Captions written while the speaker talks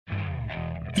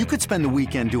You could spend the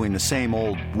weekend doing the same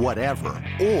old whatever,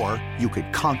 or you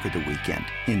could conquer the weekend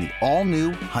in the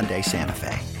all-new Hyundai Santa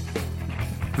Fe.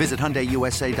 Visit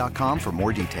HyundaiUSA.com for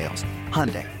more details.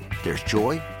 Hyundai, there's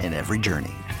joy in every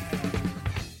journey.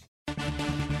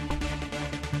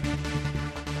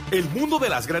 El mundo de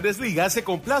las grandes ligas se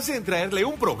complace en traerle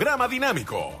un programa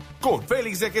dinámico con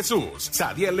Félix de Jesús,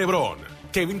 Sadiel Lebrón,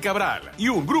 Kevin Cabral y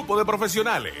un grupo de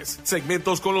profesionales.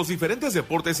 Segmentos con los diferentes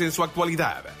deportes en su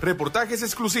actualidad. Reportajes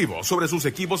exclusivos sobre sus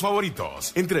equipos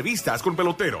favoritos. Entrevistas con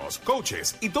peloteros,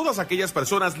 coaches y todas aquellas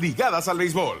personas ligadas al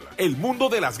béisbol. El mundo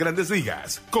de las grandes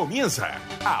ligas comienza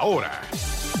ahora.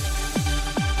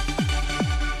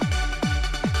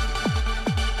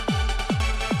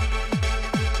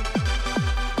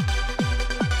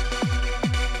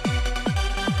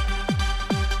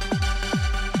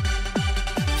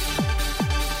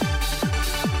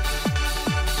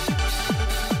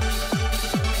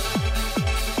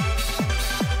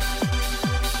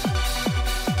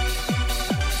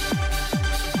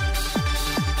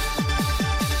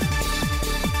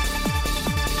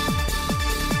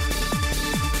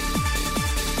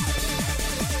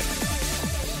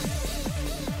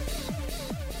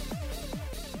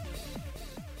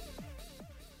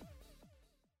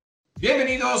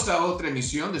 Bienvenidos a otra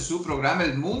emisión de su programa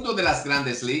El Mundo de las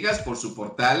Grandes Ligas por sus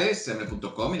portales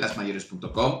cm.com y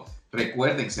lasmayores.com.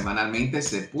 Recuerden, semanalmente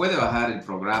se puede bajar el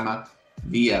programa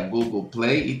vía Google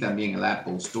Play y también el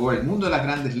Apple Store. El Mundo de las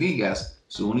Grandes Ligas,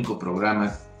 su único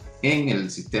programa en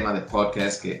el sistema de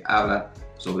podcast que habla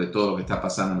sobre todo lo que está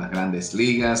pasando en las Grandes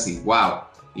Ligas. Y wow,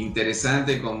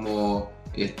 interesante como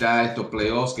está estos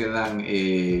playoffs. Quedan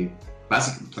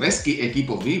básicamente 3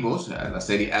 equipos vivos, la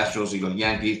serie Astros y los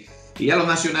Yankees. Y a los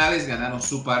nacionales ganaron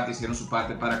su parte, hicieron su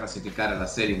parte para clasificar a la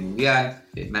Serie Mundial.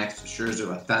 Max Scherzer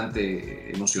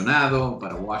bastante emocionado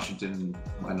para Washington,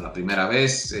 bueno, la primera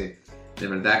vez. De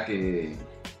verdad que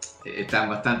están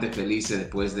bastante felices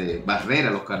después de barrer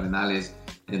a los Cardenales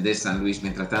de San Luis.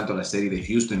 Mientras tanto, la serie de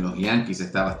Houston, los Yankees,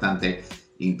 está bastante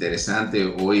interesante.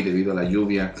 Hoy, debido a la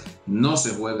lluvia, no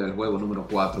se juega el juego número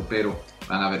 4, pero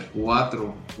van a haber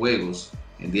 4 juegos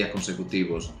en días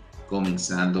consecutivos,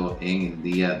 comenzando en el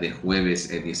día de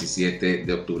jueves, el 17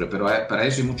 de octubre. Pero para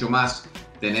eso y mucho más,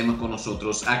 tenemos con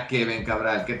nosotros a Kevin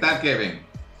Cabral. ¿Qué tal, Kevin?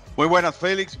 Muy buenas,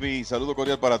 Félix. Mi saludo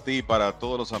cordial para ti y para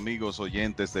todos los amigos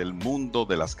oyentes del mundo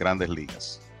de las grandes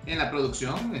ligas. En la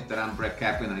producción estarán Brett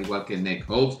Kaplan, al igual que Nick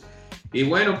Holtz. Y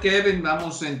bueno, Kevin,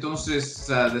 vamos entonces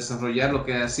a desarrollar lo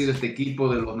que ha sido este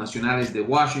equipo de los Nacionales de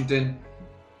Washington.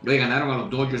 Le ganaron a los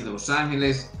Dodgers de Los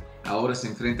Ángeles. Ahora se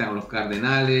enfrentan a los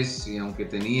Cardenales y aunque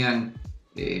tenían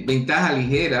ventaja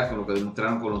ligera con lo que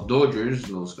demostraron con los Dodgers,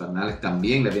 los Cardenales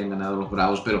también le habían ganado a los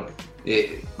Bravos, pero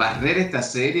barrer esta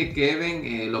serie,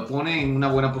 Kevin, lo pone en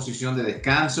una buena posición de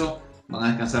descanso. Van a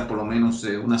descansar por lo menos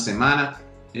una semana.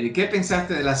 ¿Qué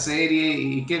pensaste de la serie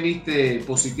y qué viste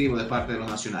positivo de parte de los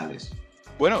Nacionales?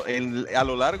 Bueno, a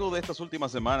lo largo de estas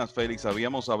últimas semanas, Félix,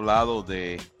 habíamos hablado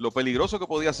de lo peligroso que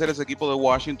podía ser ese equipo de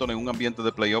Washington en un ambiente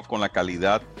de playoff con la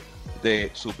calidad de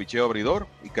su picheo abridor,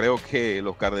 y creo que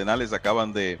los Cardenales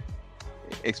acaban de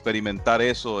experimentar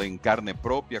eso en carne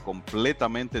propia,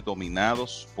 completamente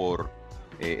dominados por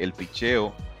el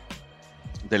picheo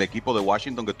del equipo de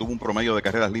Washington, que tuvo un promedio de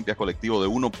carreras limpias colectivo de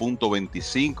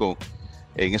 1.25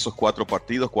 en esos 4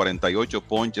 partidos, 48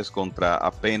 ponches contra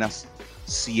apenas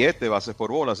 7 bases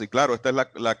por bolas. Y claro, esta es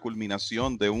la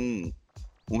culminación de un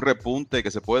repunte que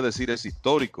se puede decir es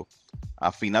histórico.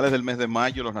 A finales del mes de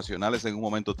mayo, los Nacionales en un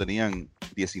momento tenían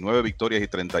 19 victorias y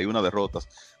 31 derrotas.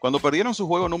 Cuando perdieron su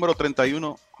juego número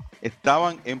 31,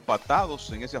 estaban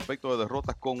empatados en ese aspecto de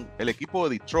derrotas con el equipo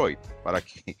de Detroit, para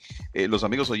que los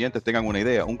amigos oyentes tengan una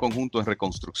idea. Un conjunto en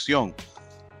reconstrucción.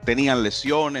 Tenían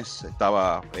lesiones,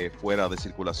 estaba fuera de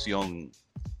circulación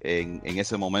en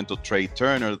ese momento Trey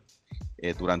Turner.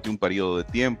 Durante un periodo de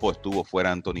tiempo estuvo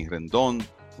fuera Anthony Rendón,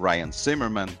 Ryan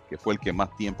Zimmerman, que fue el que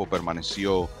más tiempo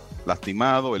permaneció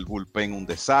lastimado. El bullpen un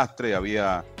desastre,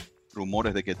 había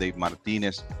rumores de que Dave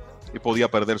Martínez podía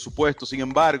perder su puesto. Sin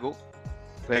embargo,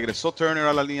 regresó Turner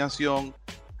a la alineación,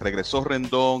 regresó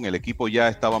Rendón, el equipo ya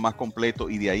estaba más completo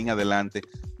y de ahí en adelante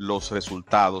los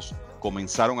resultados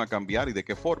comenzaron a cambiar. ¿Y de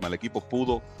qué forma? El equipo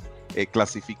pudo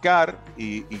clasificar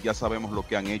y ya sabemos lo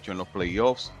que han hecho en los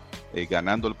playoffs,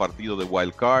 ganando el partido de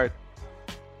Wild Card,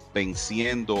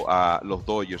 venciendo a los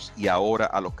Dodgers y ahora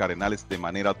a los Cardenales de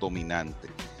manera dominante.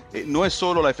 No es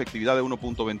solo la efectividad de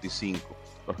 1.25.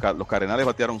 Los Cardenales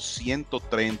batearon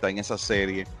 130 en esa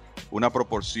serie, una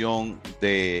proporción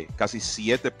de casi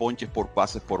 7 ponches por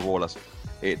bases por bolas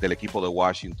del equipo de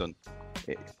Washington.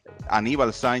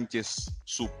 Aníbal Sánchez,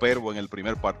 superbo en el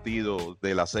primer partido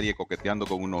de la serie, coqueteando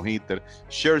con un no-hitter.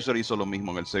 Scherzer hizo lo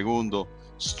mismo en el segundo.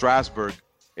 Strasburg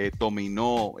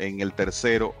dominó en el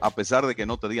tercero, a pesar de que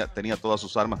no tenía todas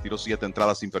sus armas, tiró 7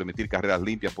 entradas sin permitir carreras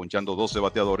limpias, ponchando 12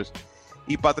 bateadores.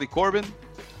 Y Patrick Corbin,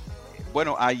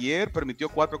 bueno, ayer permitió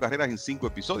 4 carreras en 5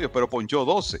 episodios, pero ponchó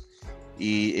 12.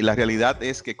 Y la realidad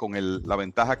es que con la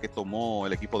ventaja que tomó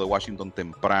el equipo de Washington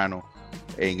temprano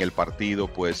en el partido,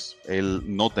 pues él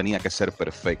no tenía que ser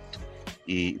perfecto.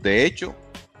 Y de hecho,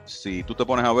 si tú te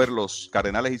pones a ver, los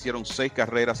Cardenales hicieron 6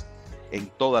 carreras en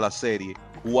toda la serie.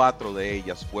 4 de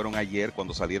ellas fueron ayer,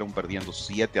 cuando salieron perdiendo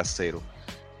 7-0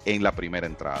 en la primera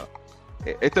entrada.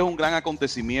 Este es un gran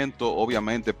acontecimiento,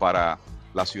 obviamente, para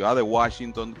la ciudad de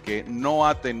Washington, que no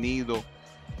ha tenido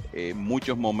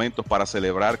muchos momentos para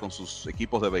celebrar con sus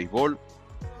equipos de béisbol.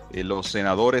 Los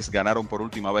Senadores ganaron por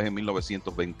última vez en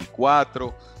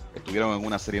 1924, estuvieron en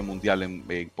una serie mundial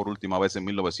por última vez en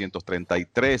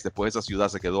 1933. Después esa ciudad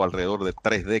se quedó alrededor de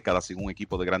 3 décadas sin un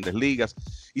equipo de Grandes Ligas,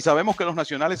 y sabemos que los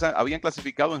Nacionales habían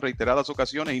clasificado en reiteradas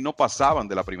ocasiones y no pasaban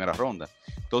de la primera ronda.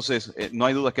 Entonces no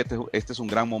hay duda que este es un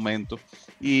gran momento,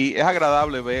 y es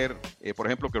agradable ver, por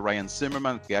ejemplo, que Ryan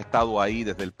Zimmerman, que ha estado ahí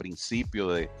desde el principio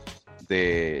de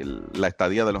la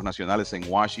estadía de los Nacionales en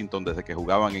Washington, desde que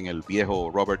jugaban en el viejo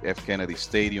Robert F. Kennedy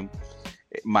Stadium.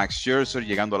 Max Scherzer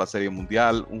llegando a la Serie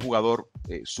Mundial, un jugador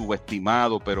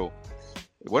subestimado, pero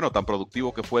bueno, tan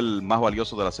productivo que fue el más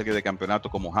valioso de la serie de campeonato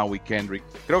como Howie Kendrick.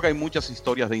 Creo que hay muchas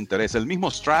historias de interés. El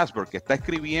mismo Strasburg, que está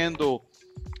escribiendo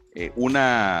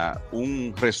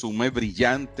un resumen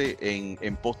brillante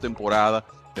en postemporada.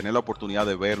 Tener la oportunidad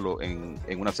de verlo en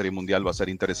una serie mundial va a ser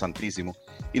interesantísimo.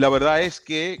 Y la verdad es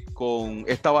que con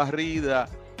esta barrida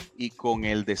y con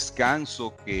el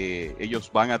descanso que ellos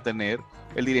van a tener,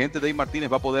 el dirigente Dave Martínez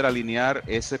va a poder alinear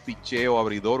ese picheo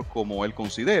abridor como él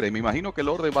considere. Y me imagino que el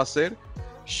orden va a ser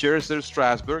Scherzer,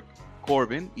 Strasburg,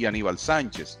 Corbin y Aníbal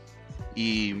Sánchez.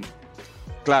 Y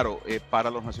claro,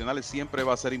 para los Nacionales siempre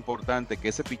va a ser importante que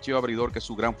ese picheo abridor, que es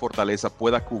su gran fortaleza,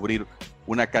 pueda cubrir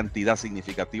una cantidad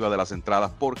significativa de las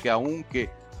entradas, porque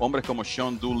aunque hombres como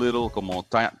Sean Doolittle, como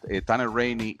Tanner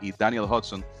Rainey y Daniel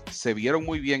Hudson se vieron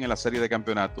muy bien en la serie de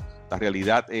campeonato, la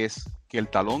realidad es que el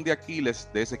talón de Aquiles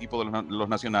de ese equipo de los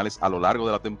Nacionales a lo largo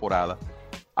de la temporada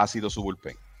ha sido su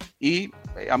bullpen. Y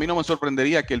a mí no me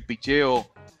sorprendería que el picheo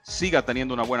siga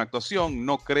teniendo una buena actuación.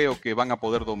 No creo que van a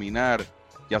poder dominar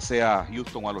ya sea a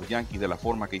Houston o a los Yankees de la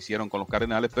forma que hicieron con los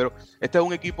Cardenales, pero este es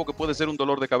un equipo que puede ser un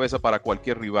dolor de cabeza para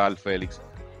cualquier rival, Félix,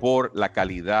 por la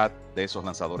calidad de esos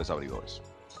lanzadores abridores.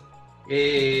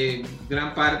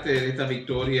 Gran parte de esta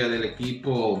victoria del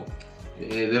equipo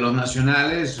de los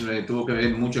Nacionales tuvo que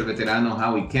ver mucho el veterano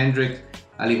Howie Kendrick,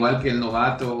 al igual que el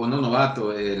novato, o no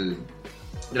novato, el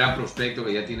gran prospecto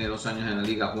que ya tiene 2 años en la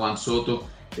liga, Juan Soto.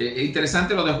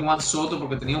 Interesante lo de Juan Soto,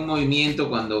 porque tenía un movimiento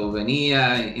cuando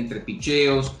venía entre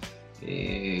picheos,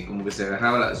 como que se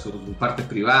agarraba sus partes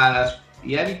privadas,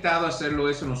 y ha evitado hacerlo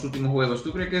eso en los últimos juegos.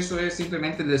 ¿Tú crees que eso es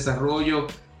simplemente el desarrollo,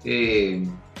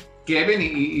 Kevin?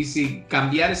 Y si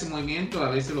cambiar ese movimiento, a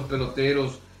veces los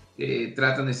peloteros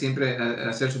tratan de siempre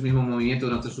hacer su mismo movimiento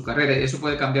durante su carrera. ¿Eso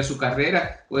puede cambiar su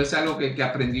carrera, o es algo que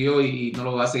aprendió y no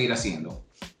lo va a seguir haciendo?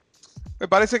 Me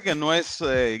parece que no es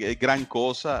gran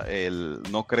cosa.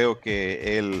 No creo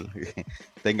que él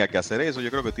tenga que hacer eso. Yo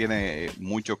creo que tiene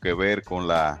mucho que ver con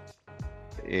la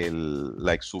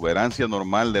exuberancia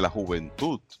normal de la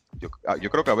juventud. Yo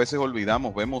creo que a veces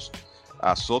vemos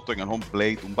a Soto en el home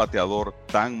plate, un bateador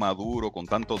tan maduro, con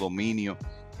tanto dominio,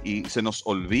 y se nos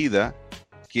olvida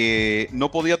que no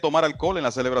podía tomar alcohol en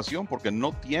la celebración porque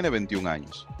no tiene 21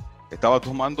 años. Estaba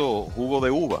tomando jugo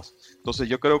de uvas. Entonces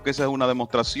yo creo que esa es una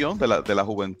demostración de la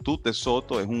juventud de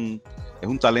Soto. Es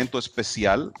un talento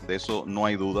especial, de eso no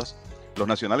hay dudas. Los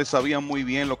Nacionales sabían muy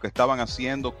bien lo que estaban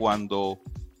haciendo cuando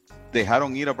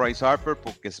dejaron ir a Bryce Harper,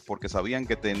 porque sabían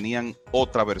que tenían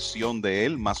otra versión de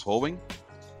él, más joven.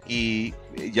 Y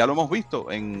ya lo hemos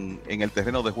visto en el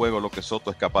terreno de juego, lo que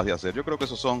Soto es capaz de hacer. Yo creo que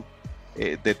esos son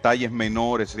detalles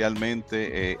menores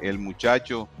realmente. El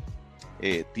muchacho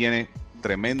tiene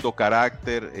tremendo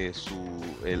carácter,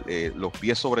 los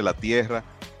pies sobre la tierra,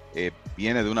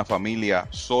 viene de una familia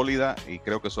sólida, y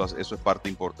creo que eso es parte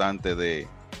importante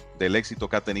del éxito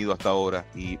que ha tenido hasta ahora,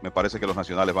 y me parece que los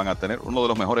Nacionales van a tener uno de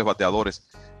los mejores bateadores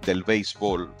del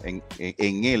béisbol, en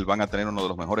él van a tener uno de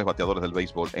los mejores bateadores del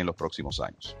béisbol en los próximos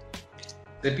años.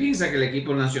 ¿Te piensa que el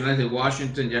equipo nacional de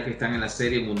Washington, ya que están en la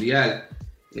Serie Mundial,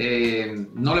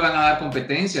 no le van a dar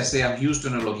competencia, sea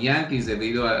Houston o los Yankees,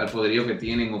 debido al poderío que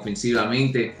tienen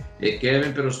ofensivamente,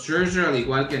 Kevin? Pero Scherzer, al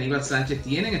igual que Aníbal Sánchez,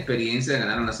 tienen experiencia,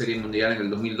 ganaron la Serie Mundial en el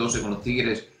 2012 con los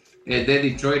Tigres de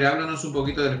Detroit. Háblanos un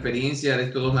poquito de la experiencia de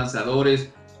estos dos lanzadores,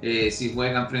 si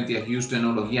juegan frente a Houston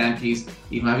o los Yankees,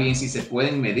 y más bien si se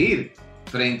pueden medir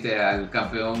frente al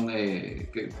campeón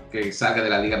que salga de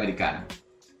la Liga Americana.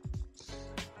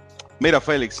 Mira,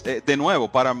 Félix, de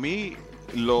nuevo, para mí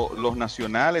los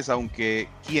nacionales, aunque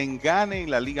quien gane en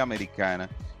la Liga Americana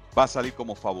va a salir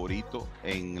como favorito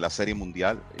en la Serie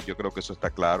Mundial, yo creo que eso está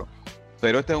claro,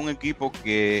 pero este es un equipo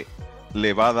que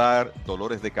le va a dar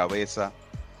dolores de cabeza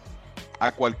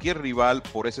a cualquier rival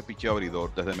por ese picheo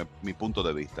abridor, desde mi punto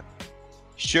de vista.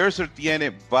 Scherzer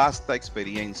tiene vasta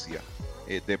experiencia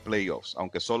de playoffs,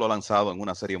 aunque solo ha lanzado en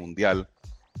una Serie Mundial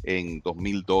en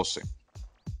 2012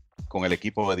 con el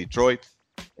equipo de Detroit.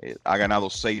 Ha ganado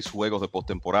 6 juegos de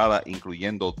postemporada,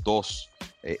 incluyendo 2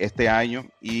 este año.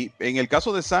 Y en el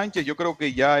caso de Sánchez, yo creo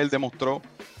que ya él demostró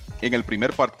en el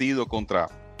primer partido contra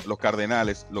los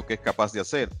Cardenales lo que es capaz de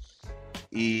hacer.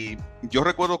 Y yo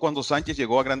recuerdo cuando Sánchez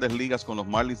llegó a Grandes Ligas con los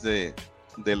Marlins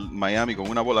del Miami con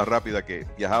una bola rápida que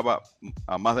viajaba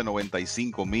a más de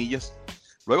 95 millas.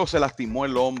 Luego se lastimó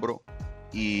el hombro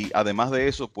y además de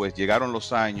eso, pues llegaron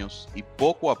los años y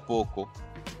poco a poco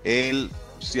él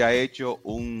se ha hecho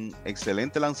un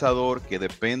excelente lanzador que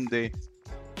depende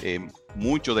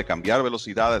mucho de cambiar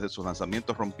velocidades de sus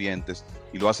lanzamientos rompientes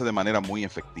y lo hace de manera muy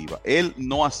efectiva. Él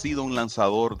no ha sido un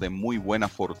lanzador de muy buena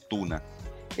fortuna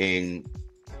en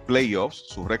playoffs,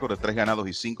 su récord de 3 ganados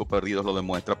y 5 perdidos lo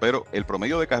demuestra, pero el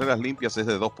promedio de carreras limpias es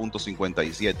de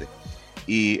 2.57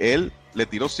 y él le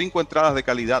tiró 5 entradas de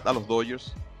calidad a los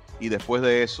Dodgers y después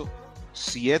de eso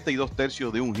 7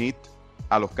 2/3 de un hit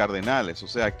a los Cardenales, o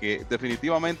sea que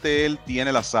definitivamente él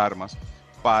tiene las armas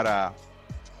para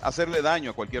hacerle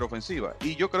daño a cualquier ofensiva.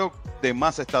 Y yo creo de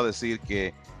más está decir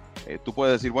que tú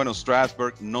puedes decir, bueno,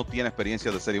 Strasburg no tiene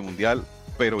experiencia de Serie Mundial,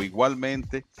 pero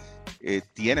igualmente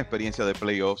tiene experiencia de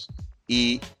playoffs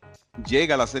y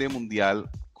llega a la Serie Mundial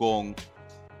con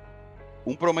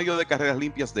un promedio de carreras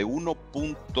limpias de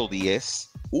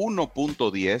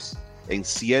 1.10 en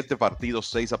 7 partidos,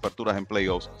 6 aperturas en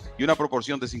playoffs y una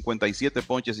proporción de 57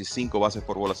 ponches y 5 bases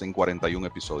por bolas en 41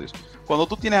 episodios. Cuando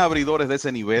tú tienes abridores de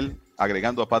ese nivel,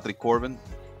 agregando a Patrick Corbin,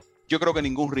 yo creo que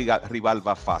ningún rival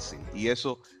va fácil y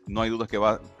eso no hay dudas que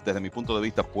va, desde mi punto de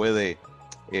vista, puede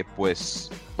pues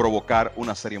provocar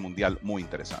una Serie Mundial muy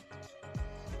interesante.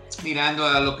 Mirando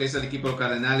a lo que es el equipo de los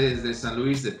Cardenales de San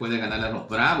Luis después de ganar a los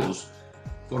Bravos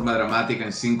forma dramática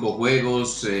en 5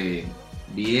 juegos,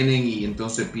 vienen y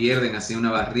entonces pierden, hacen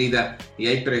una barrida y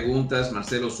hay preguntas.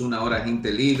 Marcelo Ozuna ahora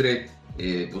agente libre,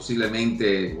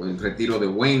 posiblemente el retiro de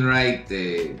Wainwright,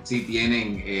 sí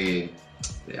tienen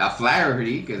a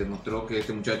Flaherty, que demostró que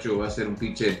este muchacho va a ser un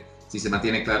pitcher si se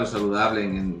mantiene claro, saludable,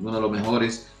 en uno de los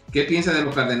mejores. ¿Qué piensa de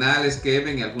los Cardenales,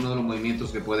 Kevin, y algunos de los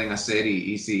movimientos que pueden hacer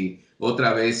y si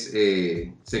otra vez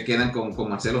se quedan con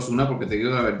Marcelo Ozuna? Porque te digo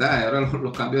la verdad, ahora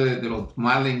los cambios de los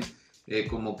Marlins,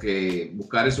 como que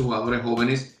buscar esos jugadores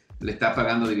jóvenes le está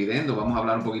pagando dividendos. Vamos a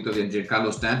hablar un poquito de Giancarlo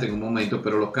Stanton en un momento,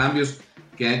 pero los cambios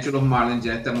que han hecho los Marlins,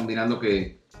 ya estamos mirando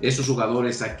que esos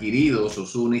jugadores adquiridos,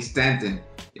 Ozuna y Stanton,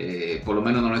 por lo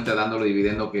menos no le está dando los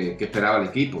dividendos que esperaba el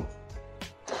equipo.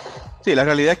 Sí, la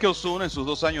realidad es que Ozuna en sus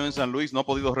 2 años en San Luis no ha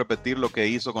podido repetir lo que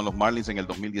hizo con los Marlins en el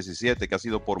 2017, que ha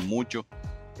sido por mucho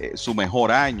su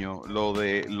mejor año. Lo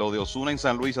de Ozuna en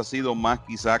San Luis ha sido más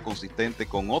quizá consistente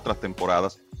con otras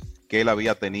temporadas que él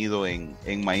había tenido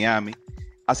en Miami,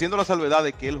 haciendo la salvedad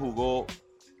de que él jugó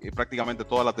prácticamente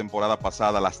toda la temporada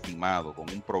pasada lastimado, con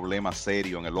un problema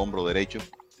serio en el hombro derecho,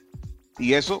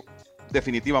 y eso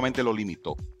definitivamente lo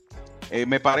limitó.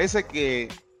 Me parece que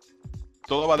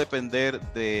todo va a depender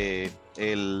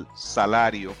del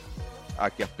salario a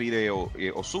que aspire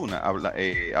Ozuna,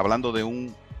 hablando de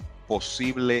un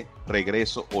posible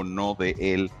regreso o no de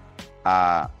él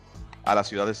a la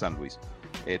ciudad de San Luis.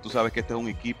 Tú sabes que este es un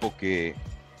equipo que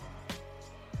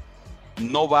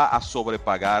no va a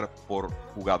sobrepagar por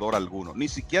jugador alguno. Ni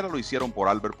siquiera lo hicieron por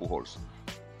Albert Pujols.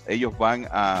 Ellos van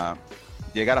a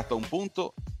llegar hasta un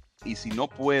punto y si no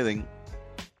pueden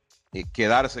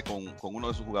quedarse con uno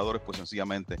de sus jugadores, pues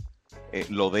sencillamente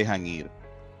lo dejan ir.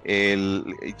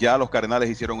 Ya los Cardenales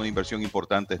hicieron una inversión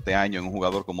importante este año en un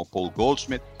jugador como Paul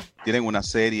Goldschmidt. Tienen una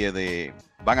serie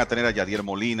van a tener a Yadier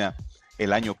Molina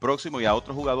el año próximo y a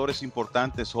otros jugadores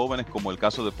importantes jóvenes como el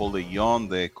caso de Paul DeJong,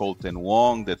 de Colton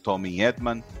Wong, de Tommy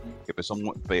Edman, que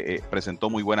presentó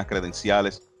muy buenas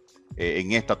credenciales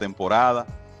en esta temporada.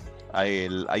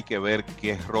 Hay que ver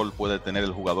qué rol puede tener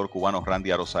el jugador cubano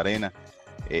Randy Arozarena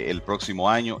el próximo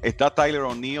año. Está Tyler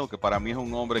O'Neill, que para mí es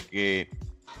un hombre que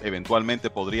eventualmente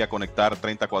podría conectar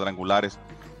 30 cuadrangulares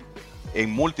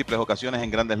en múltiples ocasiones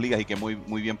en Grandes Ligas y que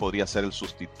muy bien podría ser el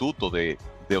sustituto de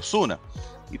Ozuna.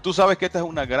 Y tú sabes que esta es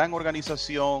una gran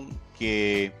organización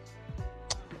que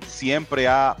siempre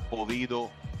ha podido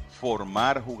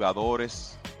formar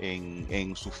jugadores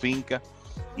en su finca,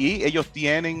 y ellos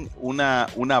tienen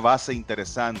una base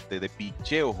interesante de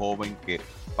picheo joven, que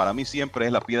para mí siempre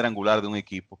es la piedra angular de un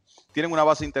equipo. Tienen una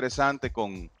base interesante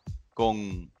con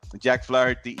Jack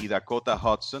Flaherty y Dakota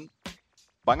Hudson.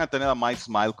 Van a tener a Miles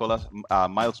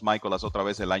Mikolas otra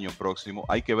vez el año próximo.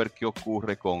 Hay que ver qué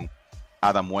ocurre con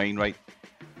Adam Wainwright,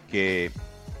 que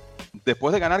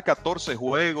después de ganar 14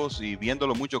 juegos y viendo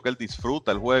lo mucho que él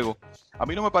disfruta el juego, a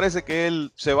mí no me parece que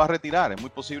él se va a retirar. Es muy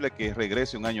posible que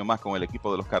regrese un año más con el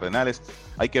equipo de los Cardenales.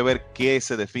 Hay que ver qué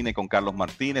se define con Carlos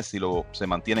Martínez, si se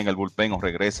mantiene en el bullpen o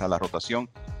regresa a la rotación.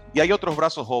 Y hay otros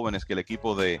brazos jóvenes que el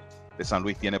equipo de San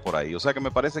Luis tiene por ahí. O sea que me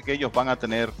parece que ellos van a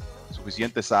tener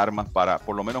suficientes armas para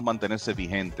por lo menos mantenerse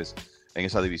vigentes en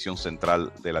esa división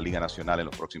central de la Liga Nacional en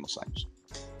los próximos años.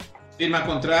 Firma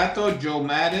contrato Joe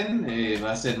Madden,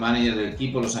 va a ser manager del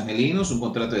equipo Los Angelinos, un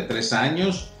contrato de 3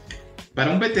 años.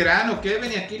 Para un veterano,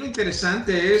 Kevin, y aquí lo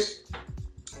interesante es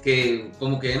que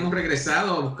como que hemos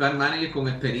regresado a buscar managers con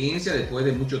experiencia después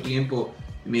de mucho tiempo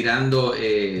mirando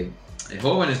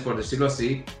jóvenes, por decirlo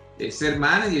así, ser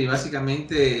manager, y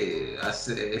básicamente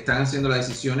están haciendo las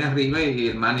decisiones arriba y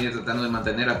el manager tratando de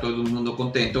mantener a todo el mundo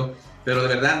contento, pero de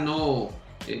verdad no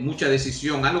mucha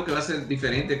decisión. Algo que va a ser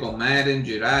diferente con Madden,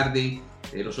 Girardi,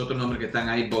 los otros nombres que están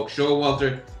ahí, Buck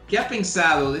Showalter. ¿Qué ha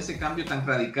pensado de ese cambio tan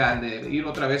radical de ir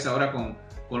otra vez ahora con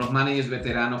los managers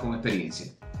veteranos con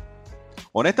experiencia?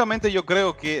 Honestamente, yo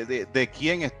creo que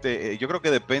yo creo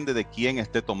que depende de quién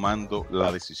esté tomando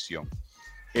la decisión.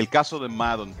 El caso de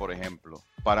Madden, por ejemplo,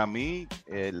 para mí,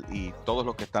 y todos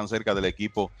los que están cerca del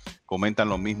equipo comentan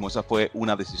lo mismo, esa fue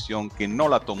una decisión que no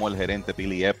la tomó el gerente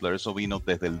Billy Epler, eso vino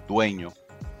desde el dueño,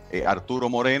 Arturo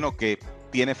Moreno, que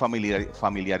tiene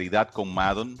familiaridad con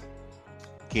Madden,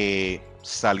 que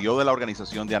salió de la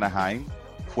organización de Anaheim,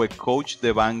 fue coach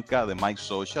de banca de Mike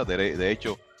Scioscia, de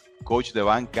hecho, coach de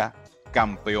banca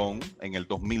campeón en el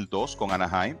 2002 con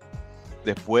Anaheim.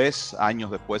 Después,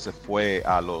 años después, se fue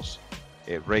a los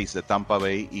Rays de Tampa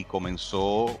Bay y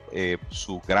comenzó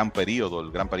su gran periodo,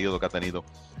 el gran periodo que ha tenido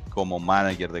como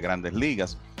manager de Grandes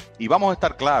Ligas. Y vamos a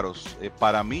estar claros,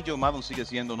 para mí Joe Maddon sigue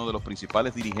siendo uno de los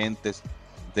principales dirigentes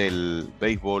del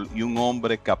béisbol y un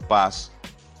hombre capaz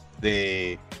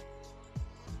de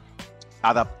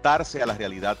adaptarse a la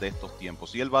realidad de estos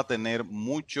tiempos. Y él va a tener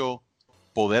mucho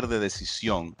poder de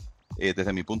decisión,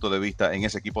 desde mi punto de vista, en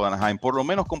ese equipo de Anaheim, por lo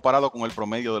menos comparado con el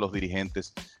promedio de los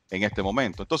dirigentes en este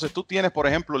momento. Entonces tú tienes, por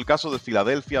ejemplo, el caso de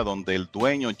Filadelfia, donde el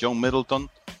dueño John Middleton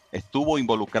estuvo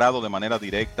involucrado de manera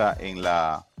directa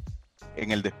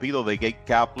en el despido de Gabe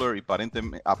Kapler, y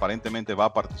aparentemente va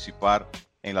a participar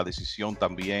en la decisión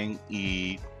también,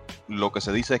 y lo que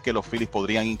se dice es que los Phillies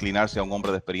podrían inclinarse a un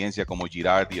hombre de experiencia como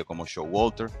Girardi o como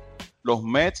Showalter. Los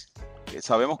Mets,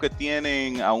 sabemos que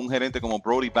tienen a un gerente como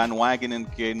Brodie Van Wagenen,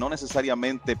 que no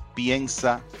necesariamente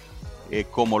piensa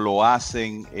como lo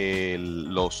hacen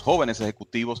los jóvenes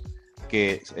ejecutivos,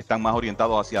 que están más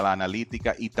orientados hacia la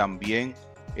analítica, y también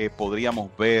podríamos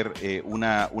ver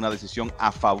una decisión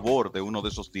a favor de uno de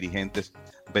esos dirigentes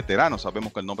veteranos.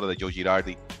 Sabemos que el nombre de Joe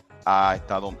Girardi ha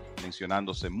estado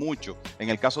mencionándose mucho. En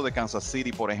el caso de Kansas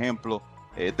City, por ejemplo,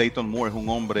 Dayton Moore es un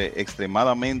hombre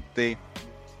extremadamente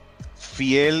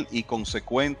fiel y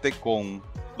consecuente con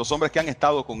los hombres que han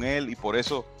estado con él, y por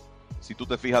eso, si tú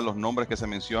te fijas, los nombres que se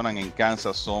mencionan en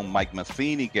Kansas son Mike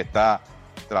Matheny, que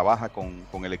trabaja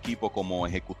con el equipo como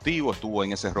ejecutivo, estuvo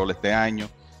en ese rol este año.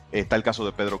 Está el caso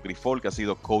de Pedro Grifol, que ha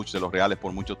sido coach de los Reales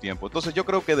por mucho tiempo. Entonces yo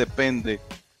creo que depende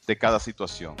de cada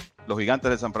situación. Los Gigantes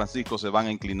de San Francisco se van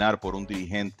a inclinar por un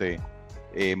dirigente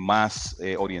más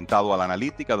orientado a la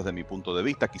analítica, desde mi punto de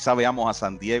vista. Quizá veamos a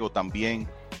San Diego también,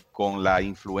 con la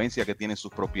influencia que tienen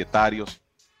sus propietarios,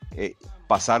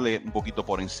 pasarle un poquito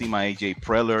por encima a AJ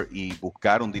Preller y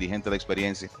buscar un dirigente de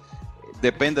experiencia.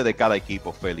 Depende de cada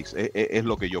equipo, Félix. Es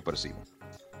lo que yo percibo.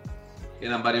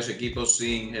 Quedan varios equipos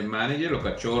sin el manager: los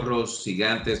Cachorros,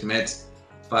 Gigantes, Mets,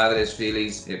 Padres,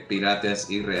 Phillies, Piratas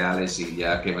y Reales, y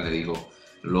ya que me le digo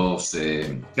los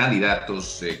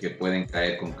candidatos que pueden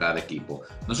caer con cada equipo.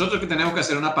 Nosotros que tenemos que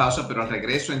hacer una pausa, pero al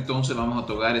regreso entonces vamos a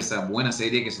tocar esa buena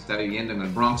serie que se está viviendo en el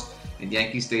Bronx, en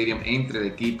Yankee Stadium, entre el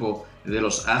equipo de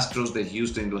los Astros de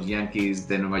Houston y los Yankees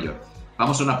de Nueva York.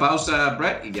 Vamos a una pausa,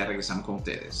 Brett, y ya regresamos con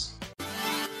ustedes.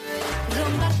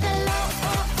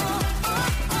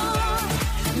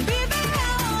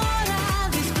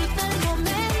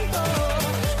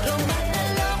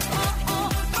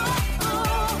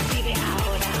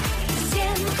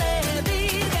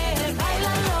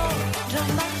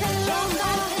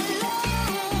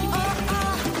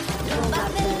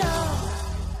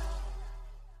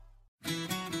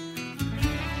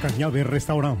 Cañabe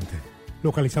Restaurante,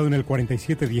 localizado en el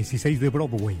 4716 de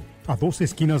Broadway, a 2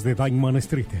 esquinas de Dyckman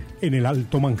Street, en el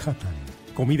Alto Manhattan.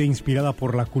 Comida inspirada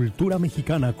por la cultura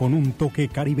mexicana con un toque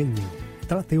caribeño.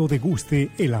 Trate o deguste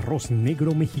el arroz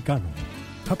negro mexicano.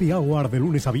 Happy hour de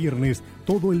lunes a viernes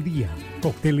todo el día.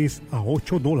 Cócteles a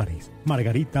 $8,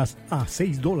 margaritas a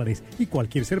 $6 y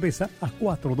cualquier cerveza a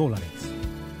 $4.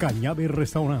 Cañabe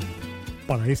Restaurant.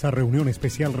 Para esa reunión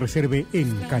especial reserve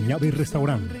en Cañabe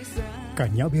Restaurant.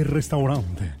 Cañabe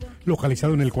Restaurant,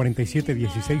 localizado en el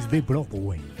 4716 de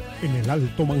Broadway, en el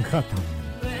Alto Manhattan.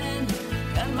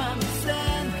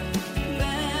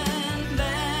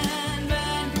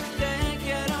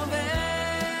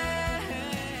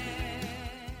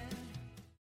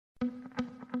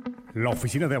 La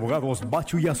oficina de abogados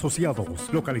Bachu y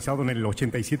Asociados, localizado en el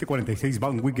 8746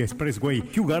 Van Wyck Expressway,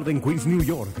 Kew Garden, Queens, New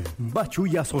York. Bachu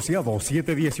y Asociados,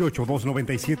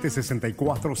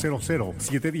 718-297-6400,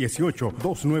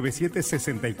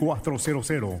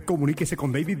 718-297-6400. Comuníquese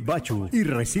con David Bachu y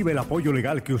recibe el apoyo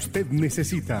legal que usted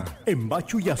necesita. En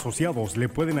Bachu y Asociados le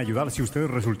pueden ayudar si usted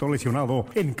resultó lesionado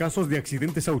en casos de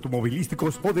accidentes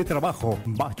automovilísticos o de trabajo.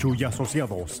 Bachu y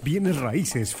Asociados, bienes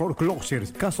raíces,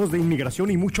 foreclosures, casos de inmigración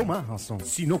y mucho más.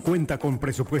 Si no cuenta con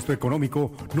presupuesto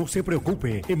económico, no se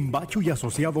preocupe. En Bachu y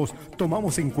Asociados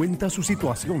tomamos en cuenta su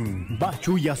situación.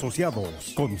 Bachu y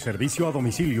Asociados, con servicio a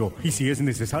domicilio y si es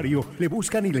necesario, le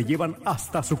buscan y le llevan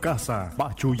hasta su casa.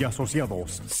 Bachu y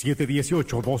Asociados,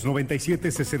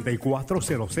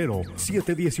 718-297-6400,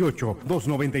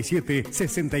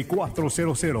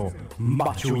 718-297-6400.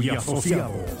 Bachu y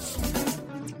Asociados.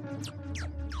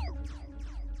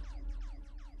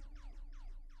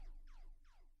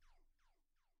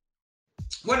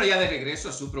 Bueno, ya de regreso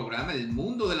a su programa, El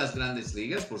Mundo de las Grandes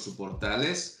Ligas, por sus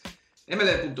portales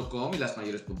mlb.com y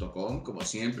lasmayores.com. Como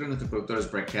siempre, nuestro productor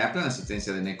es Brett Kaplan,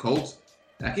 asistencia de Nick Holt.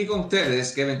 Aquí con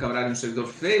ustedes, Kevin Cabral y un servidor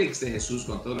Félix de Jesús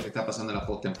con todo lo que está pasando en la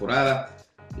postemporada.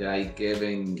 Ya ahí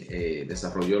Kevin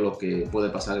desarrolló lo que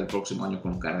puede pasar el próximo año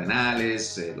con los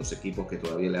Cardenales, los equipos que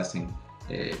todavía le hacen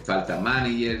falta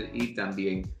manager y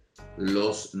también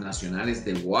los Nacionales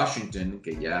de Washington,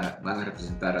 que ya van a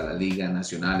representar a la Liga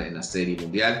Nacional en la Serie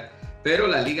Mundial. Pero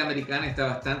la Liga Americana está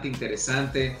bastante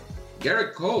interesante.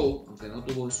 Garrett Cole, aunque no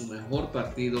tuvo su mejor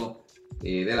partido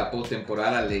de la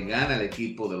postemporada, le gana al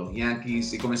equipo de los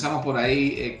Yankees. Y comenzamos por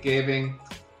ahí, Kevin.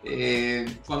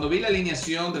 Cuando vi la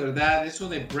alineación, de verdad, eso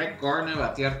de Brett Gardner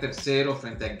batear tercero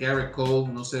frente a Garrett Cole,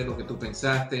 no sé lo que tú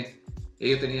pensaste.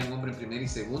 Ellos tenían hombre en primera y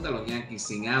segunda, los Yankees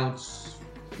sin outs.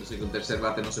 Yo sé que un tercer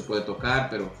bate no se puede tocar,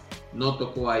 pero no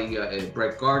tocó ahí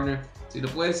Brett Gardner. Si lo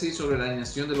puedes decir sobre la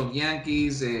alineación de los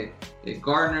Yankees,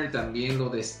 Gardner, también lo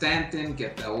de Stanton, que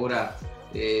hasta ahora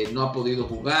no ha podido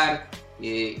jugar,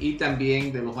 y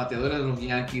también de los bateadores de los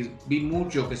Yankees, vi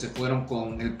muchos que se fueron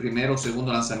con el primero o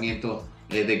segundo lanzamiento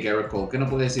de Garrett Cole. ¿Qué nos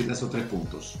puedes decir de esos 3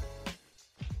 puntos?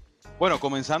 Bueno,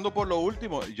 comenzando por lo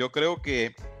último, yo creo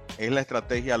que es la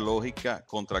estrategia lógica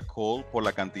contra Cole por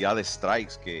la cantidad de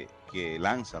strikes que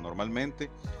lanza. Normalmente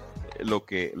lo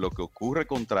que ocurre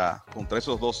contra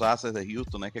esos dos ases de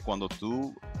Houston es que cuando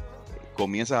tú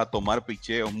comienzas a tomar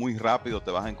picheos muy rápido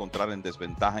te vas a encontrar en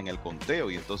desventaja en el conteo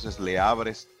y entonces le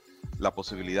abres la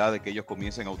posibilidad de que ellos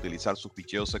comiencen a utilizar sus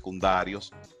picheos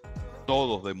secundarios,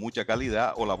 todos de mucha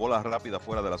calidad, o la bola rápida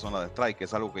fuera de la zona de strike, que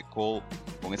es algo que Cole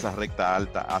con esa recta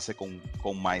alta hace con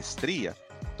maestría.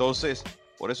 Entonces,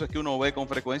 por eso es que uno ve con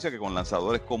frecuencia que con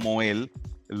lanzadores como él,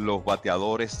 los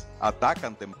bateadores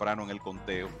atacan temprano en el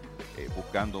conteo,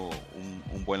 buscando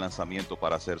un buen lanzamiento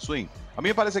para hacer swing. A mí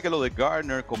me parece que lo de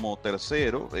Gardner como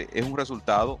tercero es un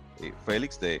resultado,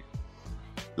 Félix, de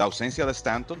la ausencia de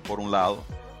Stanton, por un lado,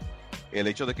 el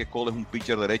hecho de que Cole es un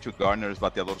pitcher derecho y Gardner es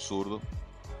bateador zurdo.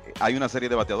 Hay una serie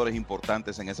de bateadores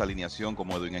importantes en esa alineación,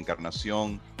 como Edwin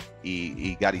Encarnación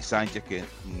y Gary Sánchez, que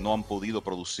no han podido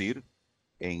producir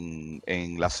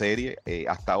en la serie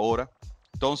hasta ahora.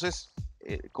 Entonces,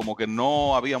 como que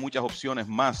no había muchas opciones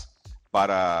más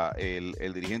para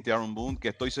el dirigente Aaron Boone, que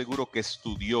estoy seguro que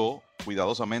estudió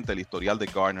cuidadosamente el historial de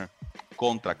Gardner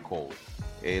contra Cole.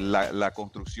 La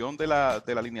construcción de la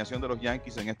alineación de los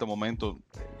Yankees en este momento,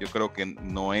 yo creo que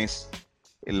no es,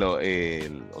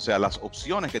 o sea, las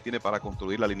opciones que tiene para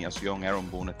construir la alineación Aaron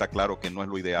Boone, está claro que no es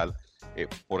lo ideal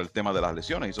por el tema de las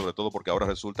lesiones y sobre todo porque ahora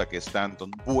resulta que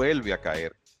Stanton vuelve a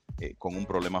caer con un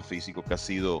problema físico que ha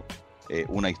sido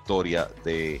una historia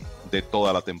de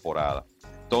toda la temporada.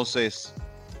 Entonces,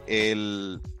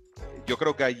 yo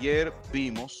creo que ayer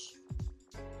vimos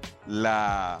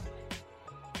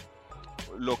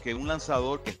lo que un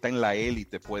lanzador que está en la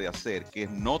élite puede hacer, que es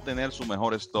no tener su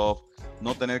mejor stuff,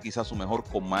 no tener quizás su mejor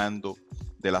comando,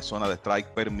 de la zona de strike,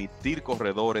 permitir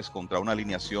corredores contra una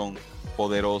alineación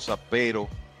poderosa, pero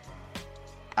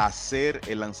hacer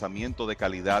el lanzamiento de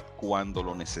calidad cuando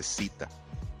lo necesita.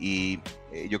 Y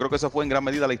yo creo que esa fue en gran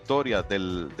medida la historia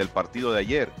del partido de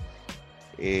ayer.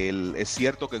 Es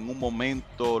cierto que en un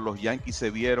momento los Yankees se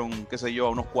vieron, qué sé yo, a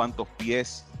unos cuantos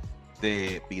pies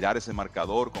de virar ese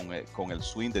marcador con el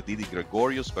swing de Didi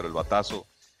Gregorius, pero el batazo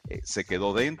se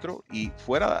quedó dentro. Y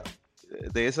fuera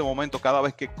de ese momento, cada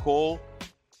vez que Cole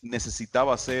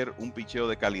necesitaba hacer un picheo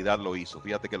de calidad, lo hizo.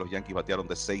 Fíjate que los Yankees batearon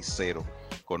de 6-0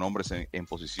 con hombres en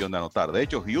posición de anotar. De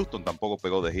hecho, Houston tampoco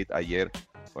pegó de hit ayer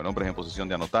con hombres en posición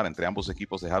de anotar. Entre ambos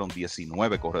equipos dejaron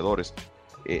 19 corredores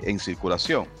en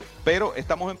circulación. Pero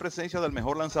estamos en presencia del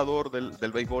mejor lanzador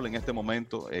del béisbol en este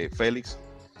momento, Félix.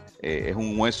 Es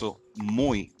un hueso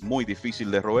muy, muy difícil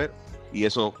de roer y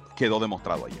eso quedó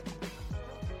demostrado ayer.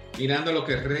 Mirando lo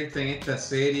que resta en esta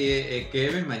serie,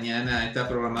 Kevin, mañana está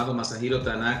programado Masahiro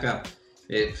Tanaka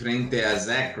frente a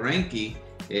Zach Greinke,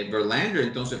 Verlander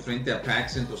entonces frente a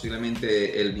Paxton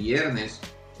posiblemente el viernes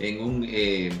en un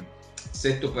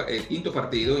quinto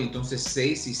partido, entonces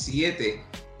 6 y 7.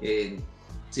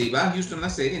 Si va a Houston la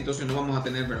serie, entonces no vamos a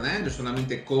tener Verlander,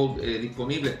 solamente Cole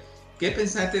disponible. ¿Qué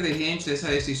pensaste de Hinch, de esa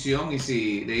decisión, y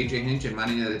si de AJ Hinch, el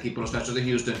manager del equipo de los Astros de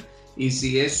Houston, y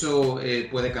si eso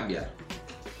puede cambiar?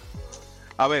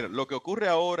 A ver, lo que ocurre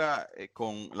ahora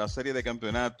con la serie de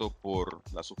campeonato por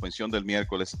la suspensión del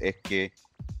miércoles es que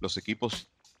los equipos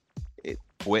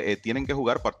tienen que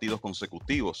jugar partidos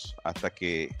consecutivos hasta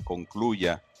que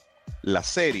concluya la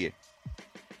serie.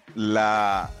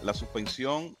 La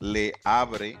suspensión le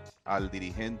abre al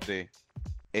dirigente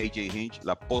AJ Hinch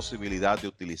la posibilidad de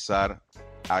utilizar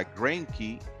a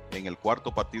Greinke en el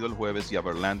cuarto partido el jueves y a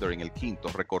Verlander en el quinto,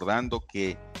 recordando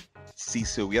que si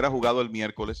se hubiera jugado el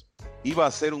miércoles iba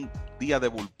a ser un día de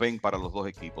bullpen para los dos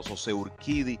equipos. José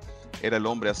Urquidy era el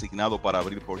hombre asignado para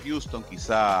abrir por Houston,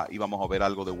 quizá íbamos a ver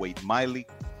algo de Wade Miley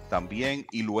también,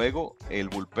 y luego el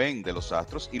bullpen de los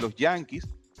Astros, y los Yankees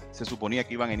se suponía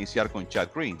que iban a iniciar con Chad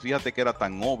Green. Fíjate que era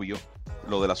tan obvio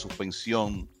lo de la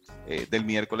suspensión del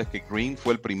miércoles que Green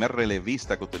fue el primer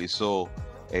relevista que utilizó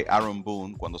Aaron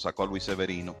Boone cuando sacó a Luis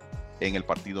Severino en el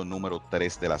partido número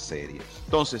 3 de la serie.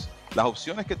 Entonces, las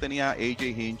opciones que tenía AJ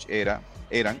Hinch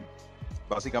eran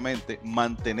básicamente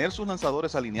mantener sus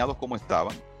lanzadores alineados como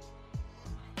estaban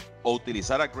o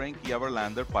utilizar a Greinke y a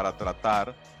Verlander para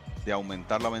tratar de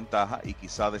aumentar la ventaja y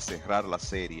quizá de cerrar la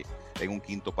serie en un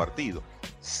quinto partido.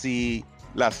 Si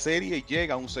la serie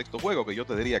llega a un sexto juego, que yo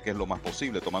te diría que es lo más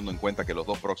posible, tomando en cuenta que los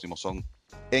dos próximos son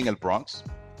en el Bronx,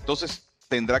 entonces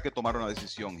tendrá que tomar una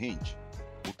decisión Hinch.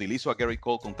 ¿Utilizo a Gary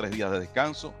Cole con 3 días de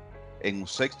descanso en un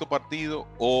sexto partido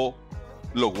o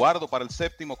lo guardo para el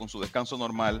séptimo con su descanso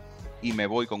normal y me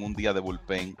voy con un día de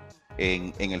bullpen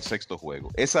en el sexto juego?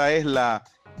 Esa es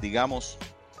digamos,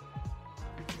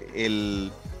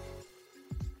 el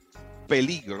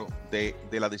peligro de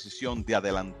la decisión de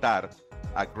adelantar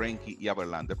a Greinke y a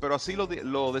Verlander. Pero así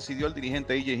lo decidió el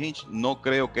dirigente AJ Hinch. No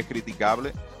creo que es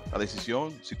criticable la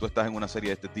decisión. Si tú estás en una serie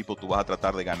de este tipo, tú vas a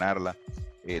tratar de ganarla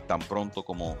tan pronto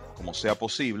como sea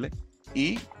posible.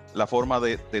 Y la forma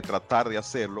de tratar de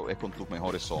hacerlo es con tus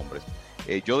mejores hombres.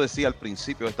 Yo decía al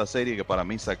principio de esta serie que para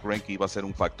mí Zach Greinke iba a ser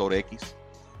un factor X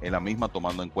en la misma,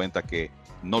 tomando en cuenta que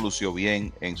no lució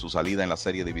bien en su salida en la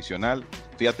serie divisional.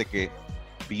 Fíjate que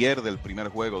pierde el primer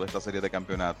juego de esta serie de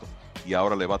campeonato y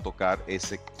ahora le va a tocar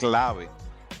ese clave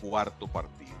cuarto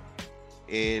partido.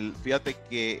 Fíjate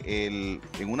que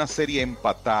en una serie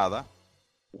empatada,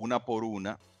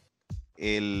 1-1,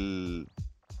 el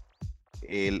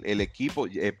equipo,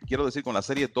 quiero decir, con la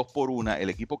serie 2-1, el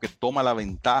equipo que toma la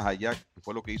ventaja ya, que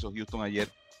fue lo que hizo Houston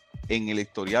ayer, en el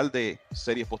historial de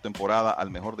series postemporada al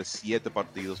mejor de 7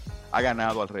 partidos, ha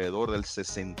ganado alrededor del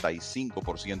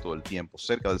 65% del tiempo,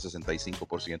 cerca del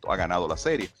 65% ha ganado la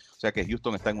serie. O sea que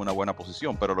Houston está en una buena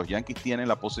posición, pero los Yankees tienen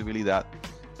la posibilidad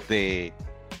de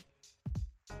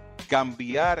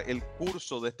cambiar el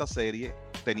curso de esta serie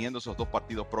teniendo esos 2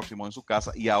 partidos próximos en su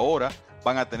casa, y ahora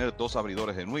van a tener 2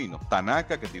 abridores genuinos.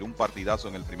 Tanaka, que tiró un partidazo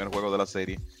en el primer juego de la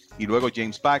serie, y luego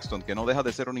James Paxton, que no deja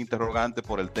de ser un interrogante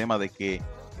por el tema de que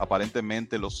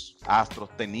aparentemente los Astros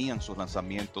tenían sus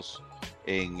lanzamientos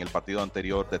en el partido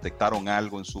anterior, detectaron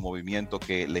algo en su movimiento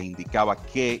que les indicaba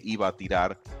que iba a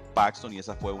tirar Paxton, y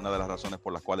esa fue una de las razones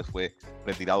por las cuales fue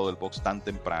retirado del box tan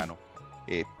temprano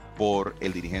por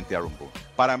el dirigente Aaron Boone.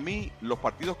 Para mí, los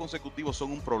partidos consecutivos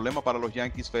son un problema para los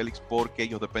Yankees, Félix, porque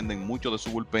ellos dependen mucho de su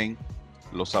bullpen.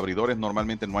 Los abridores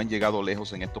normalmente no han llegado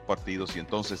lejos en estos partidos, y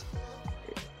entonces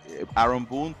Aaron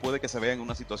Boone puede que se vea en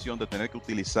una situación de tener que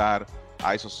utilizar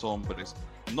a esos hombres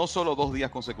no solo 2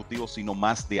 días consecutivos, sino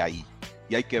más de ahí.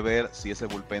 y hay que ver si ese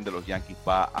bullpen de los Yankees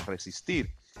va a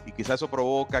resistir. Y quizá eso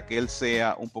provoca que él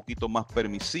sea un poquito más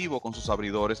permisivo con sus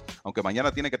abridores, aunque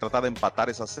mañana tiene que tratar de empatar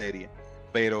esa serie,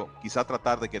 pero quizá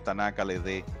tratar de que Tanaka le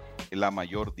dé la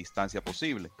mayor distancia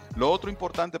posible. Lo otro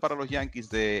importante para los Yankees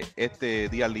de este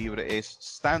día libre es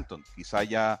Stanton. Quizá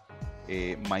ya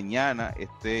mañana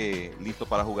esté listo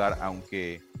para jugar,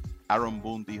 aunque Aaron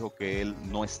Boone dijo que él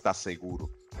no está seguro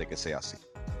de que sea así.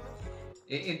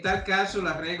 En tal caso,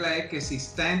 la regla es que si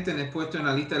Stanton es puesto en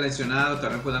la lista de lesionados,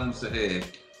 también podemos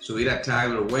subir a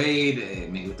Tyler Wade.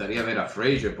 Me gustaría ver a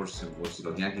Frazier por si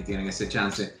los Yankees tienen ese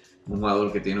chance. Un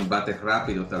jugador que tiene un bate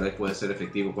rápido tal vez puede ser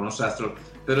efectivo con los Astros.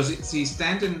 Pero si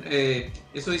Stanton,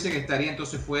 eso dice que estaría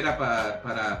entonces fuera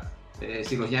para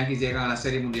si los Yankees llegan a la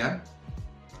Serie Mundial.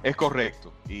 Es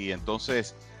correcto. Y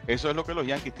entonces eso es lo que los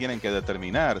Yankees tienen que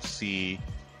determinar. Si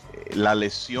la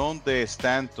lesión de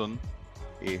Stanton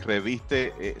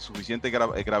reviste suficiente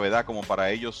gravedad como para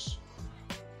ellos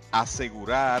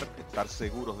estar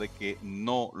seguros de que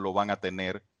no lo van a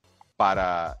tener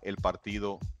para el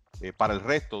partido, para el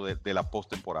resto de la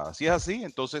postemporada. Si es así,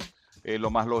 entonces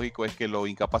lo más lógico es que lo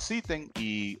incapaciten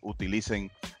y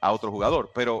utilicen a otro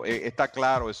jugador. Pero está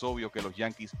claro, es obvio que los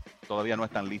Yankees todavía no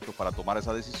están listos para tomar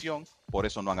esa decisión, por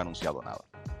eso no han anunciado nada.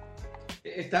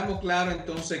 Estamos claros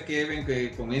entonces, Kevin,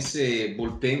 que con ese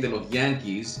bullpen de los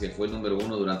Yankees, que fue el número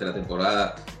 1 durante la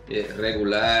temporada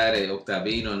regular,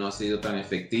 Ottavino no ha sido tan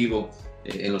efectivo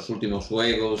en los últimos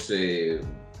juegos.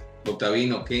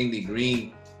 Ottavino, Candy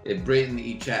Green, Britton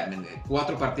y Chapman,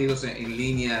 4 partidos en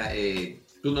línea.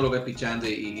 Tú no lo ves pichando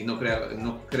y no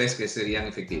crees que serían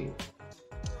efectivos.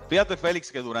 Fíjate,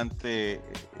 Félix, que durante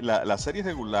la serie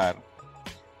regular,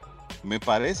 me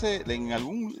parece en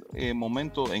algún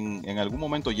momento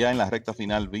ya en la recta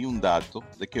final vi un dato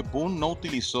de que Boone no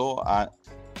utilizó a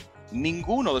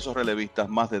ninguno de esos relevistas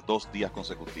más de 2 días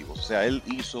consecutivos. O sea, él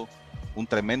hizo un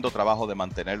tremendo trabajo de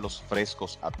mantenerlos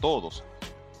frescos a todos.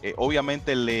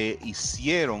 Obviamente le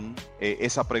hicieron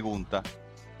esa pregunta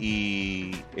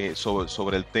y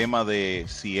sobre el tema de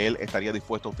si él estaría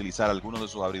dispuesto a utilizar a algunos de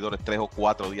sus abridores 3 o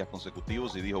 4 días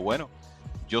consecutivos, y dijo, bueno,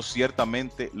 yo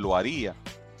ciertamente lo haría,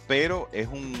 pero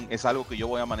es algo que yo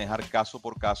voy a manejar caso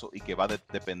por caso y que va a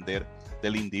depender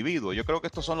del individuo. Yo creo que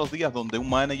estos son los días donde un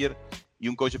manager y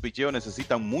un coach de picheo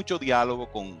necesitan mucho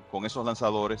diálogo con esos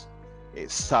lanzadores,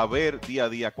 saber día a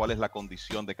día cuál es la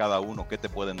condición de cada uno, qué te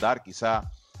pueden dar.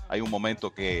 Quizá hay un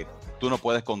momento que tú no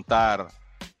puedes contar,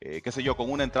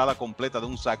 con una entrada completa de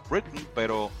un Zach Britton,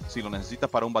 pero si lo necesitas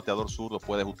para un bateador zurdo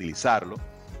puedes utilizarlo.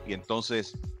 Y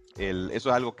entonces eso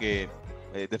es algo que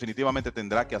definitivamente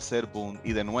tendrá que hacer Boone,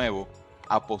 y de nuevo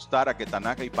apostar a que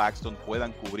Tanaka y Paxton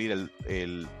puedan cubrir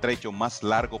el trecho más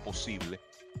largo posible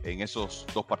en esos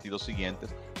 2 partidos siguientes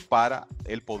para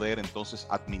él poder entonces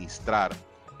administrar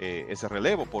ese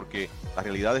relevo, porque la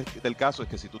realidad del caso es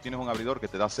que si tú tienes un abridor que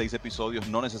te da 6 episodios,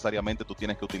 no necesariamente tú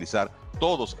tienes que utilizar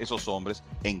todos esos hombres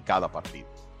en cada partido.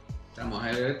 Vamos a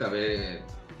ver, tal vez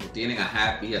lo tienen a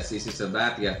Happy, a Cici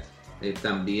Sabathia,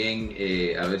 también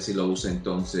a ver si lo usa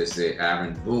entonces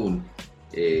Aaron Boone.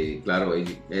 Claro,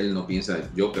 él no piensa,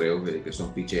 yo creo que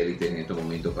son pitch élite en estos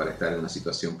momentos para estar en una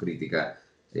situación crítica.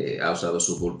 Ha usado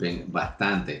su bullpen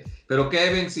bastante. Pero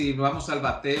Kevin, si vamos al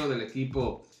bateo del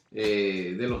equipo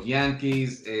de los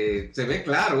Yankees, se ve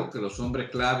claro que los hombres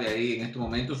clave ahí en estos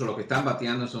momentos, o los que están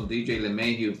bateando, son DJ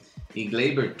LeMahieu y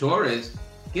Gleyber Torres.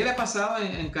 ¿Qué le ha pasado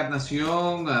en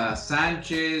Encarnación, a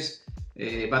Sánchez,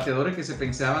 bateadores que se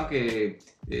pensaban que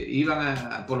iban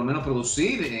a por lo menos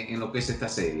producir en lo que es esta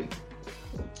serie?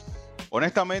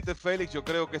 Honestamente, Félix, yo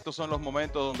creo que estos son los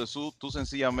momentos donde tú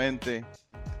sencillamente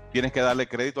tienes que darle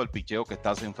crédito al picheo que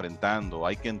estás enfrentando.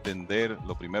 Hay que entender,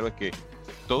 lo primero es que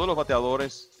todos los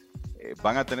bateadores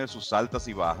van a tener sus altas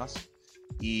y bajas,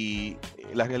 y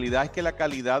la realidad es que la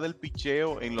calidad del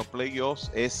picheo en los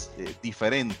playoffs es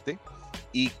diferente,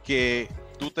 y que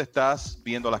tú te estás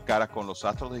viendo las caras con los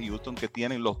Astros de Houston, que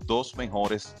tienen los 2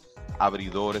 mejores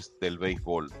abridores del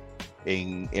béisbol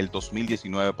en el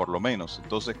 2019 por lo menos.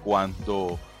 Entonces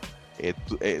cuando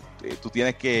tú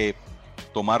tienes que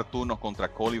tomar turnos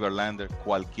contra Cole y Verlander,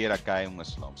 cualquiera cae en un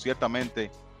slump.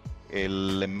 Ciertamente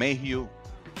el LeMahieu,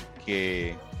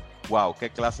 que wow, qué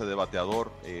clase de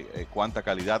bateador, cuánta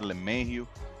calidad. LeMahieu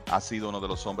ha sido uno de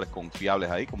los hombres confiables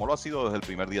ahí, como lo ha sido desde el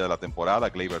primer día de la temporada.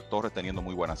 Gleyber Torres teniendo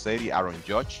muy buena serie, Aaron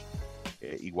Judge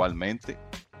igualmente.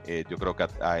 Yo creo que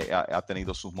ha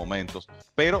tenido sus momentos,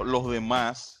 pero los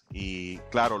demás, y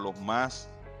claro, los más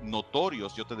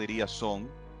notorios, yo te diría, son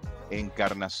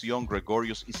Encarnación,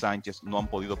 Gregorius y Sánchez. No han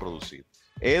podido producir.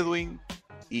 Edwin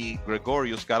y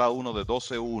Gregorius cada uno de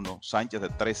 12-1, Sánchez de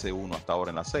 13-1 hasta ahora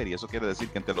en la serie. Eso quiere decir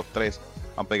que entre los tres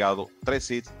han pegado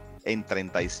 3 hits en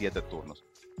 37 turnos.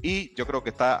 Y yo creo que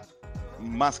está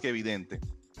más que evidente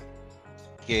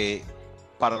que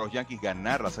para los Yankees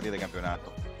ganar la serie de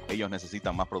campeonato, ellos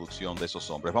necesitan más producción de esos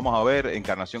hombres. Vamos a ver,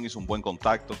 Encarnación hizo un buen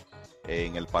contacto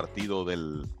en el partido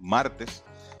del martes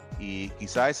y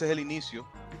quizá ese es el inicio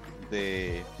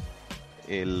de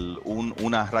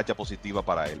una racha positiva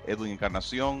para él. Edwin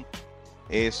Encarnación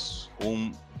es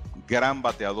un gran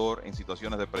bateador en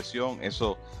situaciones de presión,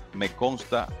 eso me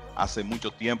consta. Hace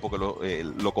mucho tiempo que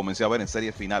lo comencé a ver en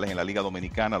series finales en la Liga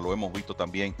Dominicana, lo hemos visto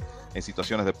también en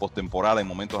situaciones de postemporada, en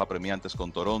momentos apremiantes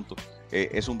con Toronto.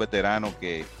 Es un veterano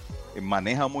que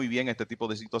maneja muy bien este tipo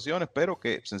de situaciones, pero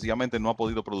que sencillamente no ha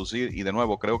podido producir. Y de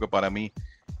nuevo, creo que para mí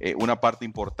una parte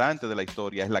importante de la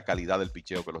historia es la calidad del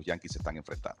picheo que los Yankees están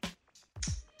enfrentando.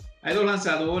 Hay dos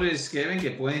lanzadores, Kevin,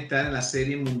 que pueden estar en la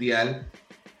Serie Mundial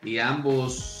y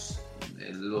ambos,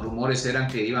 los rumores eran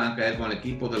que iban a caer con el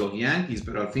equipo de los Yankees,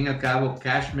 pero al fin y al cabo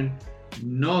Cashman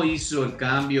no hizo el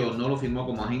cambio, no lo firmó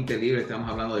como agente libre. Estamos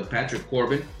hablando de Patrick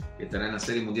Corbin, que estará en la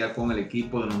Serie Mundial con el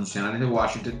equipo de los Nacionales de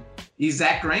Washington, y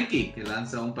Zach Greinke, que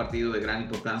lanza un partido de gran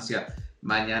importancia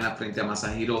mañana frente a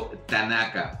Masahiro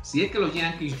Tanaka. Si es que los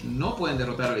Yankees no pueden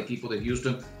derrotar al equipo de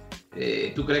Houston,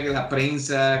 ¿tú crees que la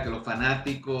prensa, que los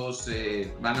fanáticos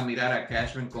van a mirar a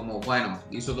Cashman como, bueno,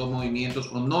 hizo 2 movimientos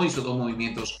o no hizo 2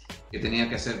 movimientos que tenía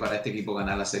que hacer para este equipo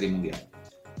ganar la Serie Mundial?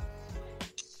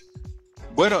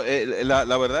 Bueno,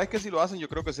 la verdad es que si lo hacen, yo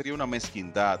creo que sería una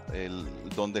mezquindad.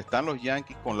 Donde están los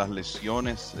Yankees con las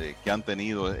lesiones que han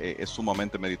tenido es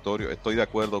sumamente meritorio. Estoy de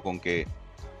acuerdo con que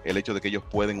el hecho de que ellos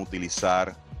pueden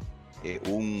utilizar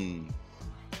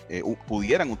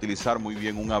pudieran utilizar muy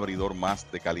bien un abridor más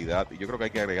de calidad. Y yo creo que hay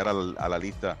que agregar a la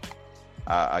lista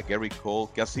a Gary Cole,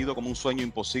 que ha sido como un sueño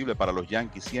imposible para los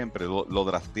Yankees siempre. Lo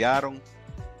draftearon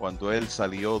cuando él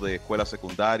salió de escuela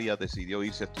secundaria, decidió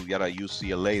irse a estudiar a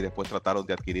UCLA, después trataron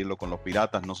de adquirirlo con los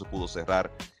Piratas, no se pudo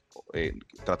cerrar.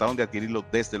 Trataron de adquirirlo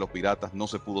desde los Piratas, no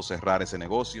se pudo cerrar ese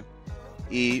negocio.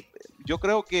 Y yo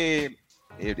creo que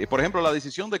por ejemplo, la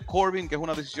decisión de Corbin, que es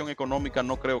una decisión económica,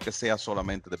 no creo que sea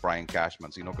solamente de Brian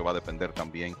Cashman, sino que va a depender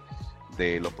también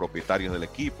de los propietarios del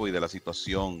equipo y de la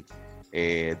situación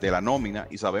de la nómina.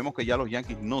 Y sabemos que ya los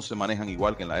Yankees no se manejan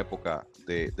igual que en la época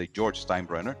de George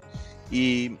Steinbrenner.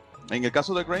 Y en el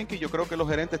caso de Greinke, yo creo que los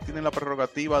gerentes tienen la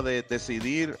prerrogativa de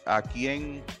decidir a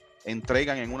quién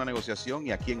entregan en una negociación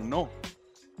y a quién no.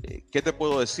 ¿Qué te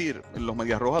puedo decir? Los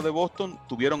Medias Rojas de Boston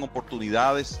tuvieron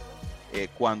oportunidades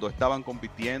cuando estaban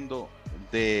compitiendo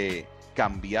de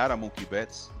cambiar a Mookie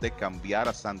Betts, de cambiar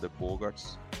a Sander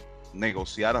Bogaerts,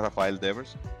 negociar a Rafael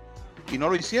Devers, y no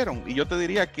lo hicieron. Y yo te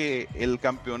diría que el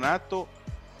campeonato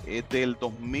del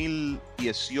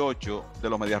 2018 de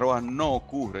los Medias Rojas no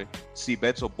ocurre si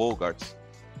Betts o Bogaerts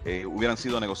hubieran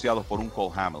sido negociados por un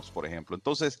Cole Hamels, por ejemplo.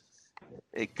 Entonces,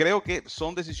 creo que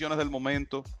son decisiones del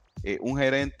momento. Un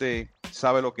gerente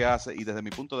sabe lo que hace y desde mi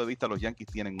punto de vista los Yankees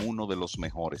tienen uno de los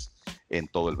mejores en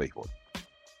todo el béisbol.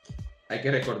 Hay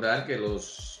que recordar que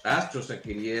los Astros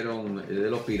adquirieron de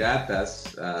los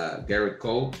Piratas a Garrett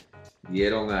Cole,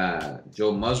 dieron a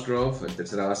Joe Musgrove, en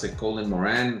tercera base Colin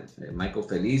Moran, Michael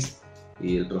Feliz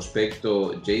y el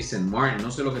prospecto Jason Martin.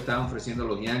 No sé lo que estaban ofreciendo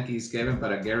los Yankees, Kevin,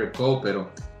 para Garrett Cole,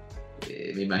 pero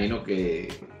me imagino que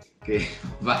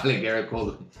vale Garrett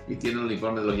Cole y tiene el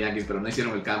uniforme de los Yankees, pero no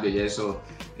hicieron el cambio, ya eso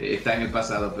está en el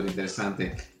pasado. Pero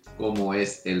interesante cómo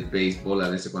es el béisbol a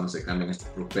veces cuando se cambian estos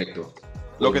prospectos.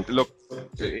 Lo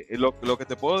que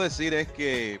te puedo decir es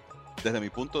que desde mi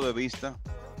punto de vista,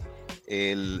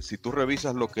 si tú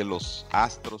revisas lo que los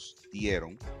Astros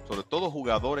dieron, sobre todo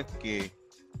jugadores que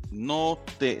no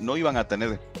iban a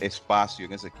tener espacio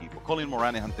en ese equipo. Colin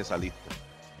Moran es antesalista.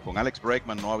 Con Alex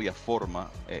Bregman no había forma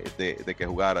de que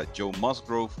jugara. Joe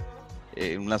Musgrove,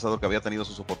 un lanzador que había tenido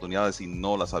sus oportunidades y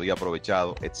no las había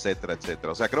aprovechado, etcétera,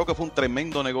 etcétera. O sea, creo que fue un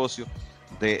tremendo negocio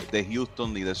de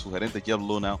Houston y de su gerente Jeff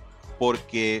Luhnow,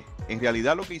 porque en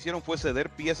realidad lo que hicieron fue ceder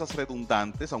piezas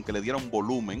redundantes, aunque le dieron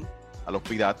volumen a los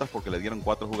Piratas, porque le dieron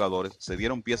 4 jugadores, se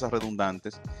dieron piezas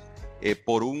redundantes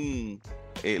por un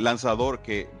lanzador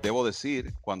que, debo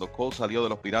decir, cuando Cole salió de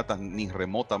los Piratas ni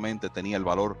remotamente tenía el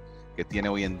valor que tiene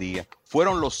hoy en día.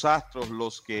 Fueron los Astros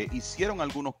los que hicieron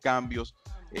algunos cambios,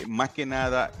 más que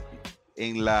nada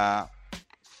en la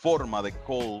forma de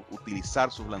Cole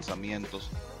utilizar sus lanzamientos,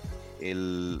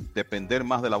 el depender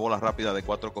más de la bola rápida de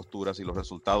 4 costuras, y los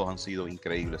resultados han sido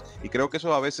increíbles. Y creo que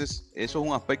eso es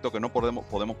un aspecto que no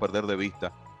podemos perder de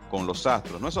vista con los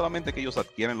Astros. No es solamente que ellos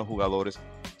adquieren los jugadores,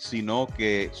 sino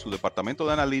que su departamento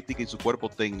de analítica y su cuerpo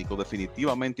técnico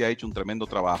definitivamente ha hecho un tremendo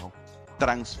trabajo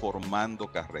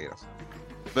transformando carreras.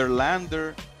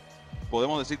 Verlander,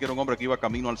 podemos decir que era un hombre que iba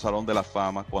camino al Salón de la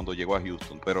Fama cuando llegó a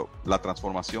Houston, pero la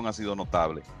transformación ha sido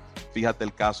notable. Fíjate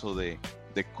el caso de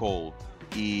Cole,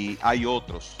 y hay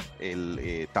otros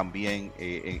también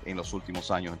en los últimos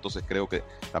años. Entonces creo que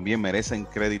también merecen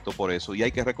crédito por eso, y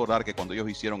hay que recordar que cuando ellos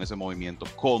hicieron ese movimiento,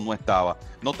 Cole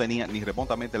no tenía ni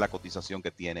remotamente la cotización que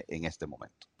tiene en este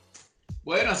momento.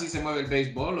 Bueno, así se mueve el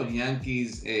béisbol. Los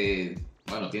Yankees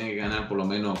tienen que ganar por lo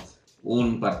menos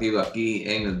un partido aquí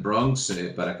en el Bronx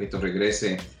para que esto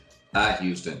regrese a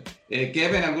Houston.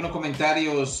 Kevin, ¿algunos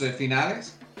comentarios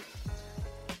finales?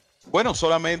 Bueno,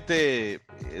 solamente,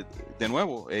 de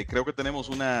nuevo, creo que tenemos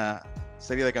una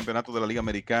serie de campeonatos de la Liga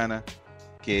Americana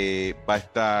que va a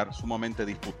estar sumamente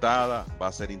disputada, va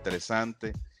a ser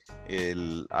interesante.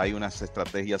 Hay unas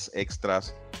estrategias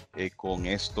extras con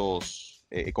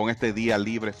este día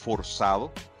libre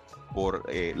forzado por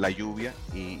la lluvia,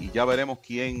 y ya veremos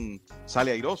quién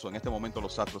sale airoso. En este momento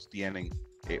los Astros tienen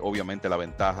obviamente la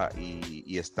ventaja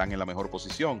y están en la mejor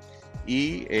posición.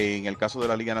 Y en el caso de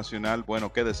la Liga Nacional,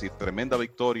 bueno, qué decir, tremenda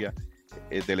victoria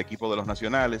del equipo de los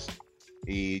Nacionales.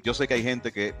 Y yo sé que hay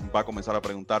gente que va a comenzar a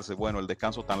preguntarse, bueno, el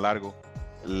descanso tan largo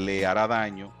le hará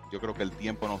daño. Yo creo que el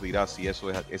tiempo nos dirá si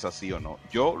eso es así o no.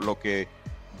 Yo lo que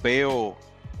veo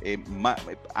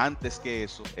antes que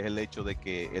eso es el hecho de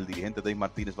que el dirigente Dave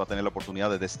Martínez va a tener la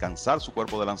oportunidad de descansar su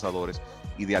cuerpo de lanzadores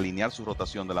y de alinear su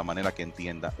rotación de la manera que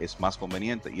entienda es más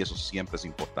conveniente, y eso siempre es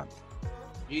importante.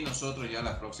 Y nosotros ya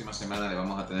la próxima semana le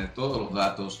vamos a tener todos los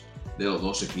datos de los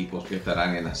dos equipos que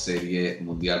estarán en la Serie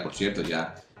Mundial. Por cierto,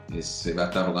 ya se va a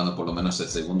estar jugando por lo menos el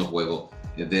segundo juego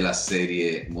de la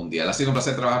Serie Mundial. Ha sido un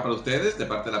placer trabajar para ustedes. De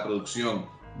parte de la producción,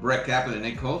 Brett Kaplan y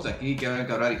Nick Holtz, aquí Kevin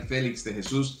Cabral y Félix de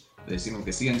Jesús, le decimos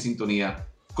que sigan en sintonía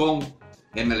con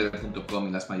mlb.com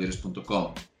y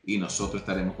lasmayores.com, y nosotros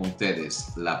estaremos con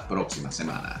ustedes la próxima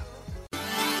semana.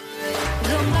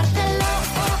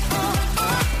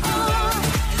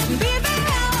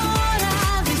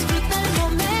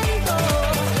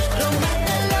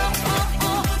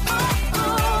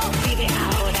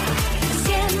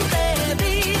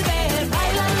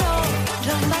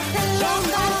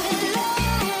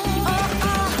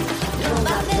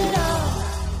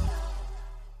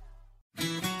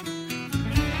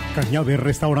 Cañabe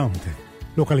Restaurante,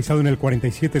 localizado en el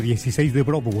 4716 de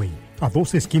Broadway, a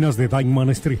 2 esquinas de Dyckman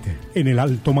Street, en el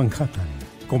Alto Manhattan.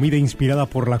 Comida inspirada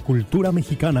por la cultura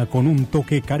mexicana con un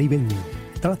toque caribeño.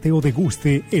 Trate o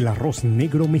deguste el arroz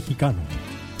negro mexicano.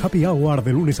 Happy hour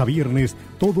de lunes a viernes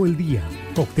todo el día.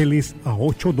 Cócteles a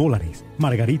 $8,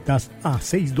 margaritas a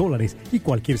 $6 y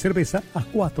cualquier cerveza a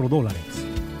 $4.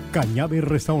 Cañabe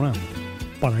Restaurant.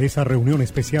 Para esa reunión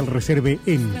especial reserve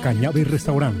en Cañabe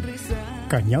Restaurant.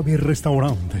 Cañabe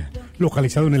Restaurant,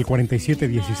 localizado en el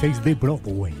 4716 de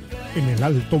Broadway, en el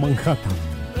Alto Manhattan.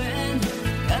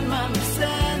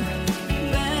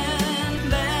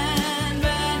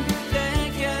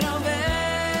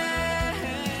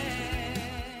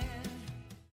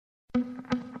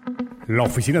 La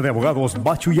oficina de abogados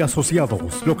Bachu y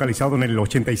Asociados, localizado en el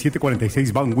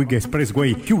 8746 Van Wyck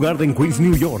Expressway, Kew Garden, Queens,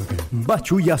 New York.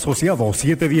 Bachu y Asociados,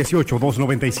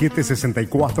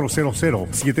 718-297-6400,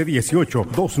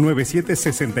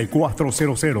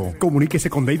 718-297-6400. Comuníquese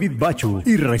con David Bachu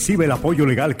y recibe el apoyo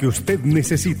legal que usted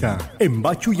necesita. En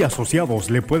Bachu y Asociados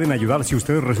le pueden ayudar si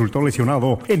usted resultó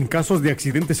lesionado en casos de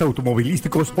accidentes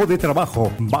automovilísticos o de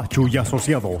trabajo. Bachu y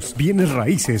Asociados, bienes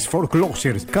raíces,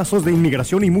 foreclosures, casos de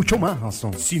inmigración y mucho más.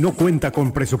 Si no cuenta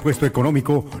con presupuesto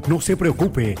económico, no se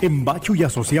preocupe. En Bachu y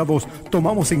Asociados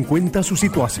tomamos en cuenta su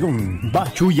situación.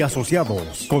 Bachu y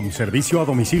Asociados, con servicio a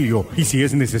domicilio, y si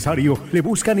es necesario, le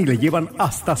buscan y le llevan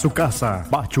hasta su casa.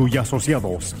 Bachu y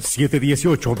Asociados,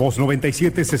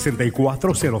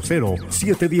 718-297-6400,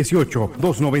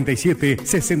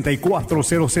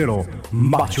 718-297-6400.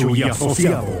 Bachu y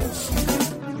Asociados.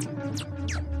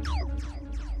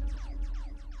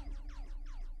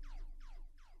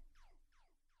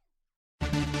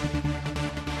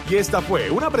 Y esta fue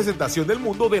una presentación del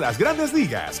mundo de las grandes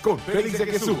ligas con Félix de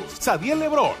Jesús, Sadiel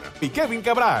Lebrón y Kevin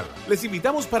Cabral. Les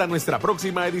invitamos para nuestra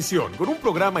próxima edición con un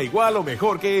programa igual o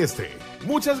mejor que este.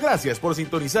 Muchas gracias por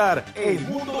sintonizar el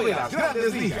mundo de las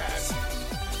grandes ligas.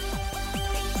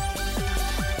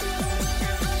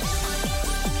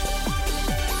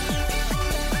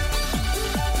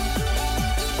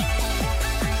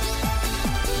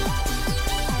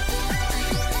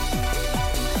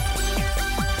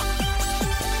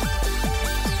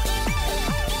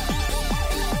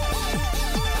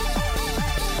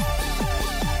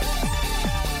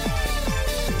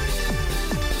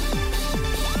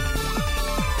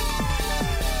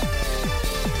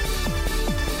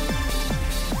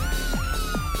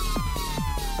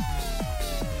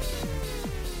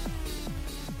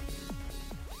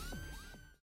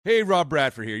 Hey, Rob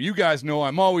Bradford here. You guys know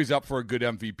I'm always up for a good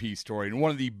MVP story, and one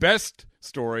of the best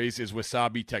stories is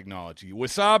Wasabi Technology.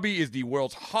 Wasabi is the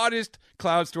world's hottest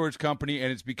cloud storage company,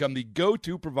 and it's become the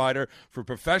go-to provider for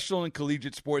professional and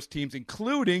collegiate sports teams,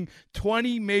 including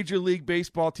 20 Major League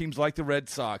Baseball teams like the Red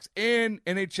Sox and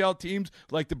NHL teams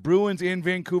like the Bruins and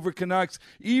Vancouver Canucks.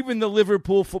 Even the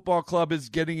Liverpool Football Club is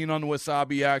getting in on the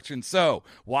Wasabi action. So,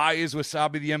 why is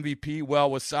Wasabi the MVP? Well,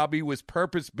 Wasabi was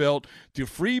purpose-built to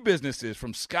free businesses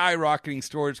from skyrocketing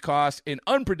storage costs and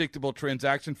unpredictable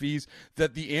transaction fees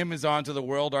that the Amazons of the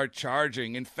world are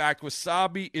charging. In fact,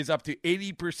 Wasabi is up to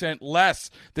 80% less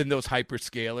than those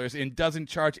hyperscalers and doesn't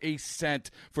charge a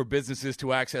cent for businesses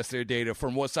to access their data.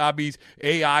 From Wasabi's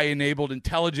AI-enabled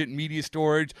intelligent media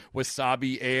storage,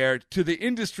 Wasabi Air, to the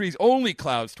industry's only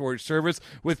cloud storage service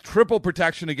with triple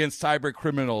protection against cyber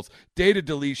criminals, data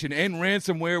deletion, and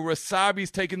ransomware,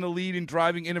 Wasabi's taken the lead in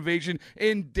driving innovation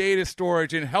in data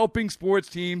storage and helping sports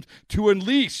teams to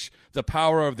unleash the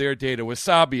power of their data.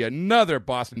 Wasabi, another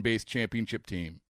Boston-based championship team.